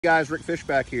Guys, Rick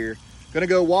Fishback here. Gonna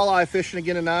go walleye fishing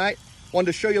again tonight. Wanted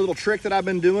to show you a little trick that I've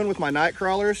been doing with my night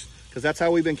crawlers, because that's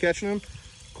how we've been catching them.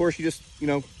 Of course, you just,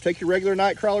 take your regular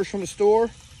night crawlers from the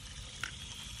store.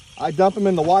 I dump them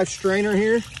in the wife's strainer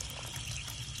here.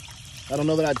 I don't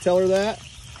know that I'd tell her that.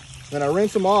 Then I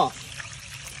rinse them off.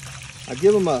 I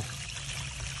give them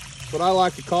what I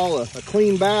like to call a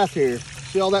clean bath here.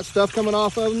 See all that stuff coming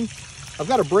off of them? I've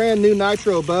got a brand new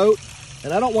nitro boat,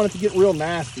 and I don't want it to get real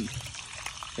nasty.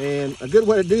 And a good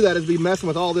way to do that is be messing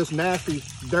with all this nasty,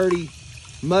 dirty,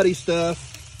 muddy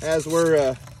stuff as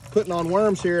we're putting on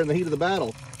worms here in the heat of the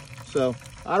battle. So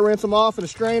I rinse them off in a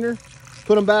strainer,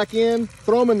 put them back in,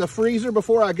 throw them in the freezer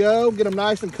before I go, get them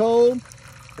nice and cold,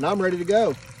 and I'm ready to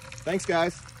go. Thanks,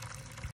 guys.